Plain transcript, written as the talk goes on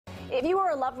If you or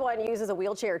a loved one uses a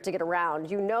wheelchair to get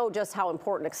around, you know just how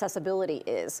important accessibility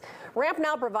is.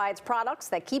 RampNOW provides products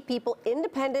that keep people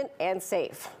independent and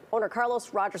safe. Owner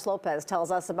Carlos Rogers Lopez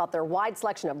tells us about their wide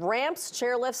selection of ramps,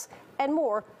 chairlifts, and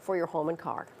more for your home and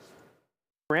car.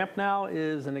 RampNOW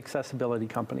is an accessibility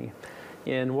company.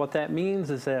 And what that means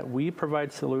is that we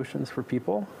provide solutions for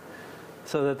people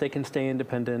so that they can stay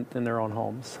independent in their own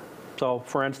homes. So,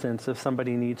 for instance, if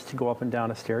somebody needs to go up and down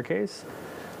a staircase,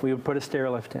 we would put a stair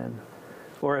lift in.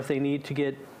 Or if they need to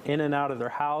get in and out of their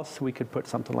house, we could put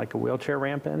something like a wheelchair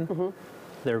ramp in.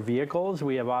 Their vehicles,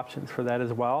 we have options for that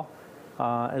as well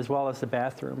as the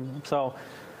bathroom. So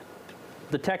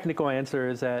the technical answer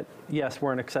is that, yes,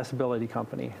 we're an accessibility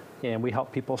company, and we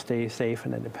help people stay safe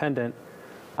and independent.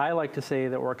 I like to say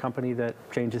that we're a company that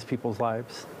changes people's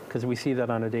lives, because we see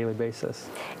that on a daily basis.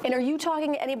 And are you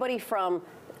talking to anybody from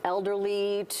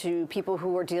elderly to people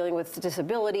who are dealing with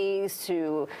disabilities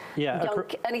to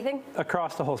anything?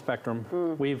 Across the whole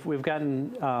spectrum. We've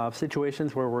gotten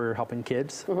situations where we're helping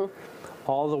kids,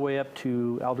 all the way up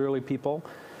to elderly people.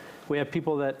 We have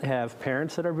people that have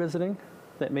parents that are visiting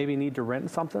that maybe need to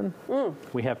rent something.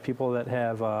 We have people that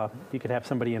have, you could have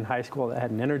somebody in high school that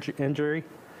had an injury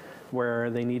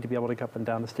where they need to be able to get up and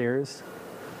down the stairs.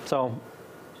 So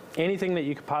anything that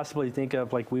you could possibly think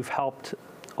of, like, we've helped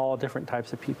all different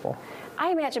types of people.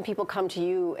 I imagine people come to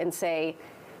you and say,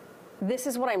 this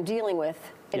is what I'm dealing with,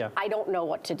 and I don't know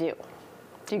what to do.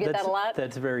 Do you get that a lot?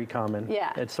 That's very common.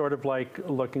 Yeah. It's sort of like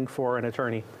looking for an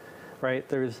attorney, right?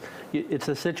 It's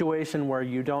a situation where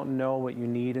you don't know what you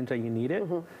need until you need it.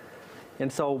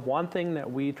 And so one thing that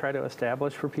we try to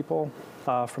establish for people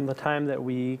from the time that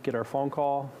we get our phone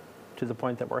call to the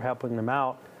point that we're helping them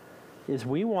out is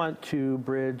we want to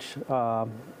bridge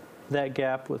that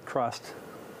gap with trust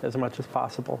as much as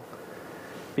possible,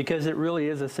 because it really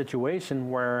is a situation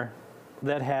where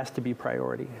that has to be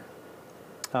priority,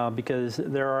 because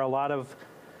there are a lot of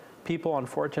people,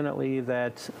 unfortunately,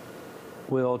 that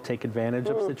will take advantage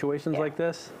of situations like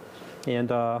this,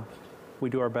 and we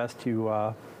do our best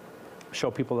to show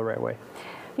people the right way.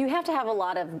 You have to have a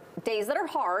lot of days that are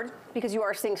hard, because you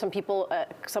are seeing some people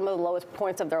at some of the lowest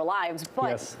points of their lives,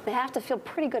 but they have to feel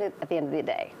pretty good at the end of the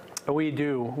day. We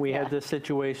do. We had this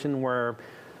situation where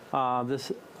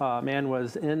this man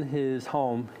was in his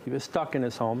home. He was stuck in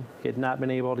his home. He had not been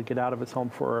able to get out of his home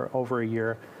for over a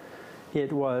year.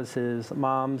 It was his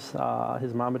mom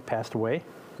had passed away.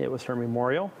 It was her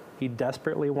memorial. He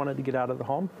desperately wanted to get out of the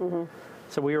home.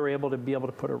 So we were able to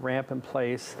put a ramp in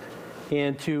place,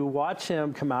 and to watch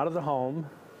him come out of the home,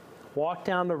 walk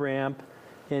down the ramp,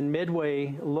 and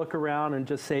midway look around and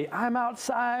just say, "I'm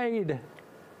outside."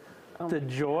 The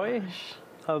joy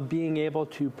of being able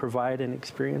to provide an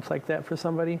experience like that for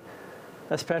somebody,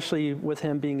 especially with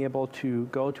him being able to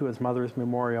go to his mother's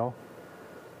memorial,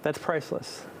 that's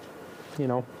priceless, you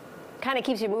know. Kind of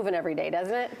keeps you moving every day,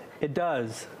 doesn't it? It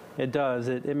does. It does.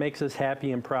 It makes us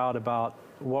happy and proud about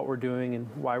what we're doing and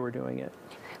why we're doing it.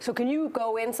 So can you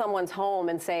go in someone's home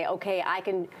and say, okay,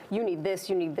 you need this,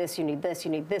 you need this, you need this,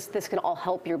 you need this, this can all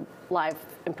help your life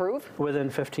improve? Within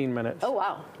 15 minutes. Oh,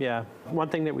 wow. Yeah. One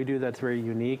thing that we do that's very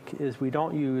unique is we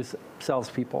don't use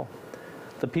salespeople.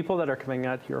 The people that are coming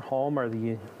out to your home are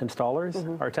the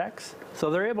installers, our techs. So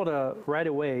they're able to right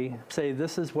away say,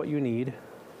 this is what you need.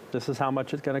 This is how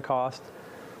much it's going to cost.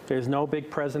 There's no big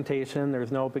presentation.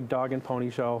 There's no big dog and pony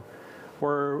show.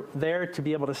 We're there to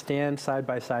be able to stand side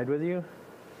by side with you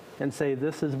and say,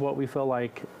 this is what we feel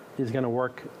like is going to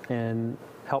work and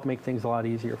help make things a lot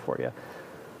easier for you.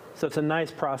 So it's a nice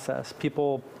process.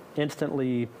 People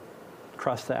instantly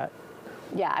trust that.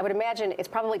 Yeah, I would imagine it's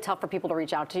probably tough for people to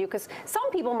reach out to you, because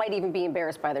some people might even be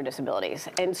embarrassed by their disabilities,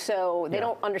 and so they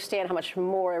don't understand how much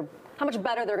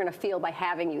better they're going to feel by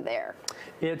having you there.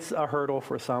 It's a hurdle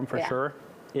for some, for sure.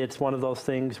 It's one of those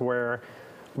things where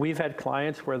we've had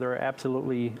clients where they're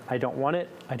absolutely, I don't want it,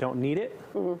 I don't need it.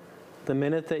 The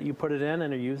minute that you put it in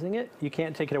and are using it, you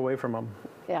can't take it away from them.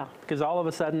 Yeah. Because all of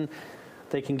a sudden,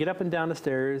 they can get up and down the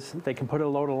stairs, they can put a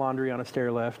load of laundry on a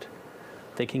stair lift,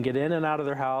 they can get in and out of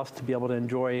their house to be able to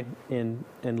enjoy and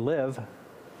live.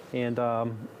 And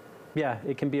yeah,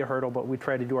 it can be a hurdle, but we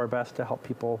try to do our best to help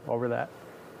people over that.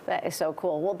 That is so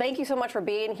cool. Well, thank you so much for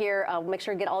being here. We'll make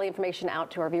sure to get all the information out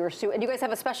to our viewers too. And you guys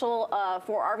have a special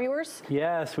for our viewers?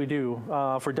 Yes, we do.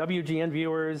 For WGN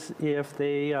viewers, if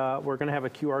they, we're going to have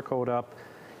a QR code up.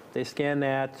 They scan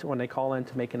that when they call in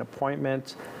to make an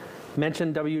appointment.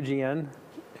 Mention WGN,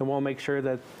 and we'll make sure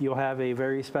that you'll have a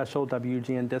very special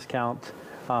WGN discount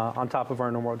on top of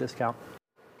our normal discount.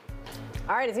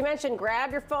 All right, as you mentioned,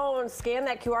 grab your phone, scan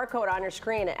that QR code on your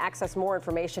screen and access more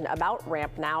information about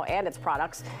RampNow and its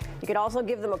products. You could also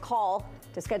give them a call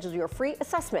to schedule your free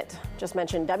assessment. Just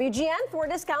mention WGN for a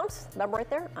discount. Number right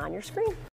there on your screen.